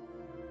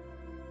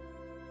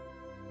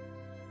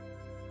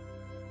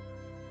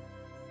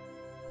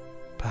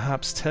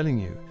 Perhaps telling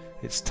you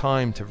it's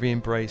time to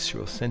re-embrace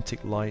your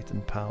authentic light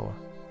and power.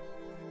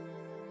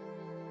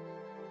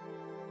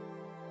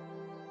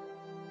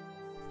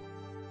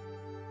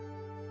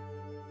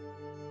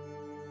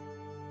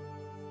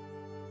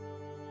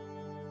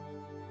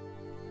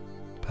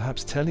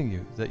 Perhaps telling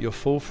you that your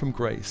fall from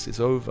grace is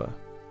over.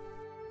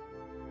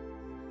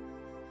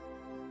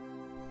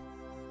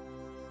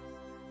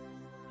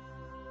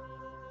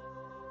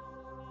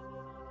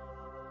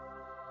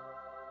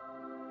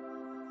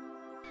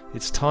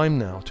 It's time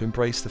now to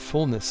embrace the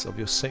fullness of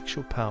your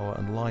sexual power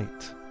and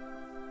light.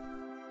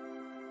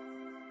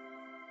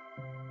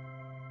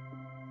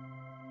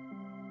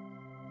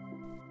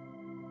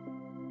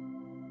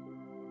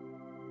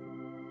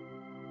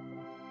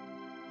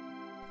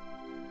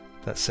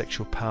 That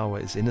sexual power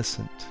is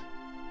innocent.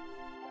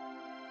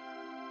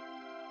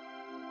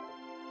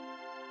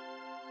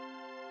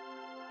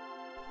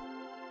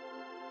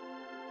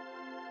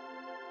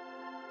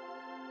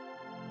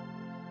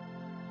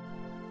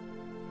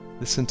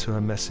 Listen to her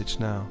message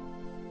now.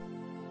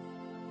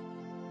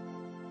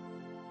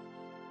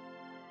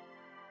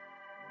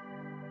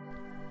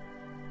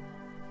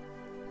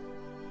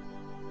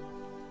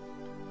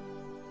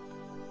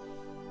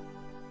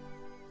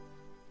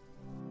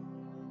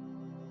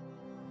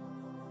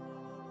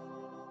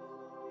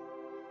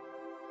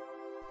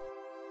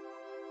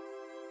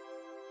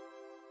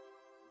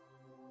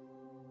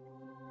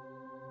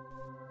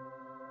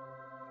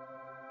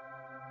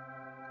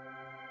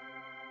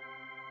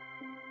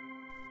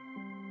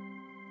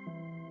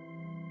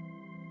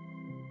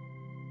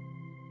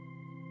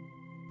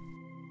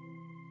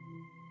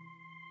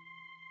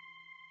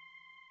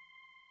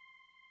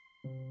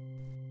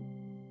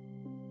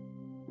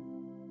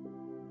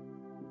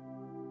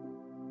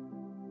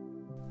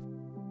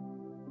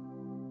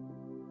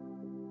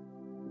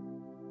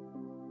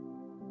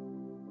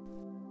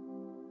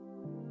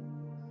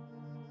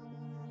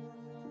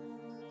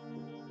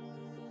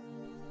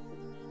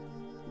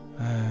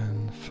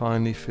 And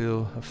finally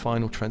feel a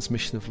final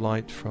transmission of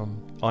light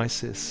from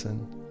Isis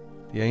and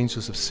the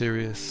angels of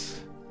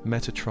Sirius,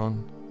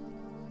 Metatron.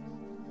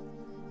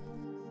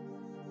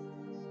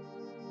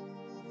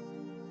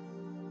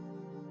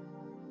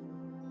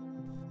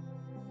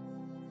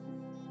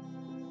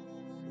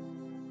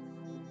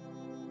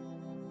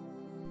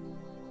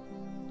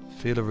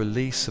 Feel a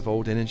release of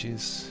old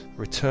energies,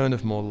 return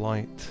of more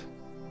light,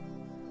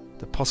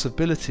 the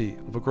possibility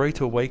of a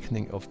greater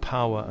awakening of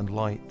power and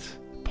light,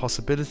 the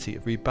possibility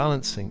of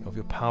rebalancing of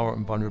your power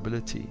and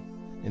vulnerability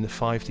in the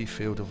 5D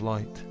field of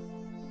light.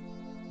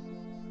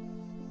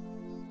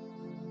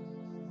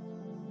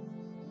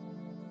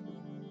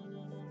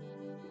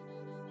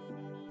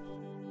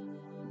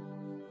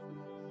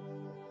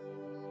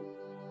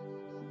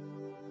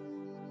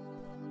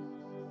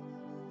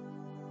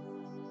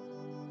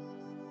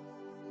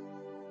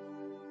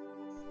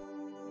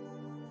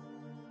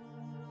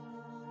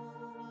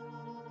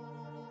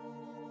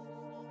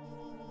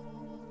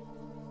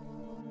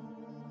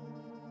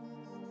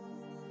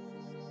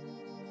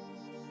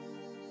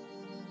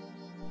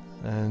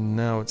 And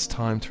now it's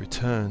time to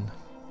return.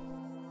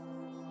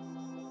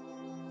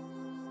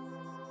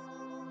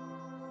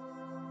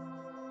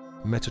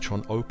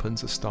 Metatron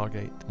opens a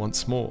Stargate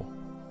once more.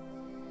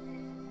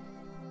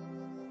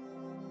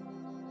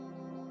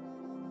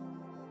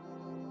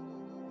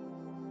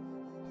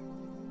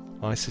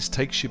 Isis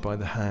takes you by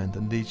the hand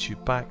and leads you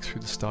back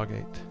through the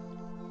Stargate,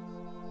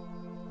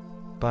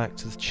 back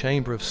to the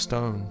chamber of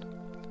stone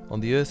on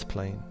the earth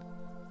plane.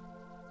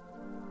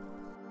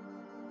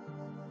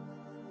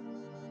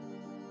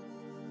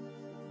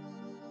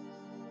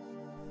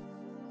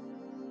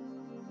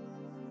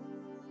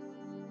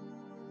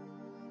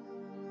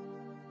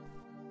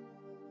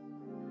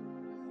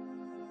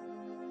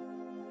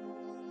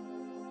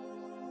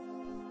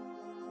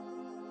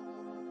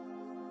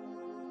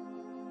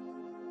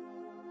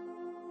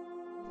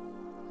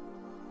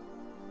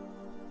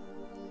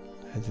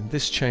 And in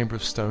this chamber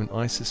of stone,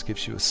 Isis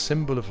gives you a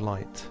symbol of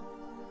light,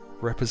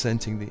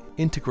 representing the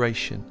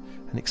integration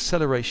and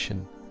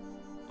acceleration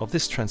of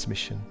this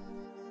transmission.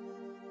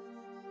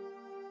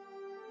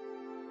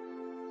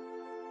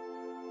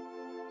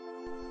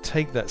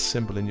 Take that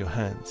symbol in your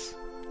hands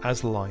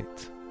as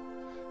light.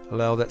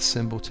 Allow that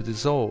symbol to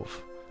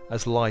dissolve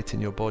as light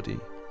in your body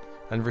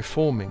and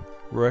reforming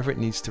wherever it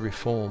needs to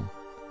reform,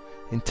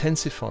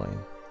 intensifying,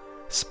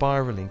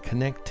 spiraling,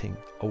 connecting,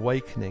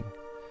 awakening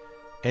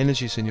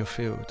energies in your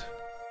field.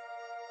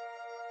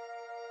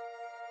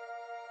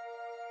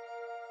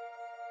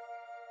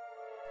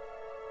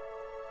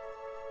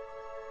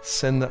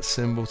 Send that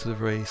symbol to the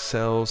very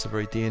cells, the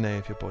very DNA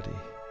of your body.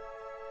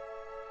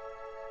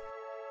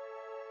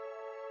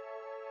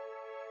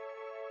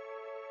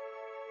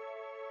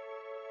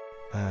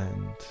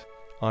 And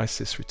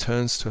Isis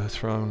returns to her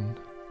throne.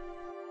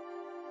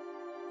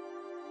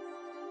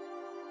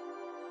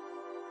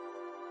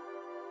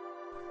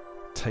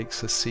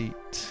 Takes her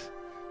seat,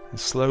 and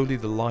slowly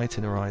the light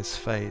in her eyes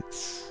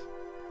fades.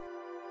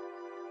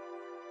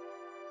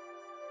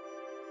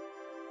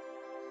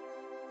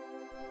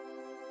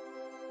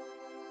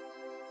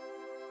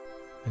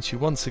 And she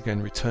once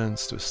again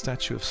returns to a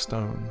statue of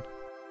stone.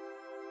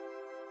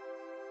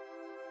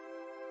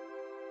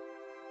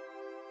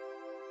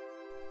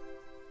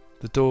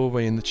 The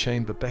doorway in the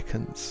chamber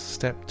beckons.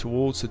 Step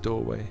towards the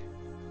doorway.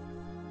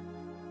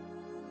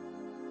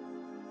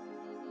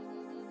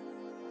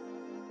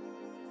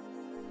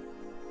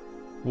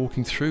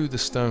 Walking through the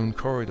stone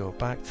corridor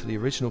back to the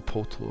original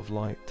portal of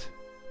light,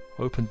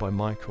 opened by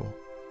Michael.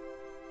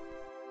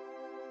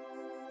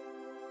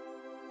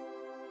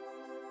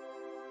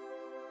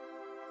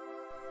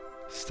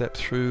 Step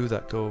through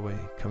that doorway,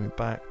 coming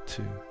back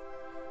to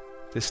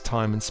this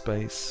time and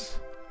space.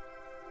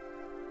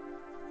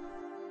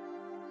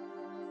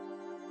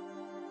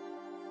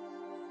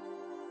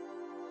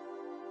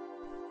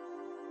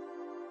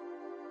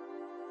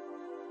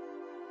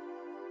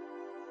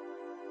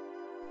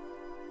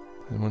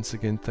 And once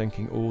again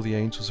thanking all the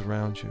angels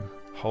around you,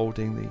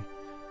 holding the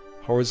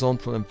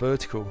horizontal and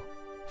vertical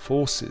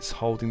forces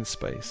holding the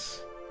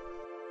space.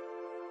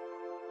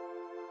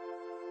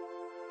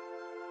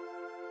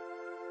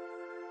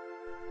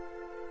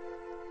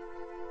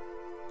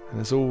 And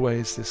as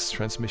always, this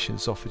transmission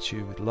is offered to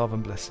you with love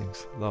and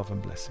blessings, love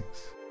and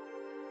blessings.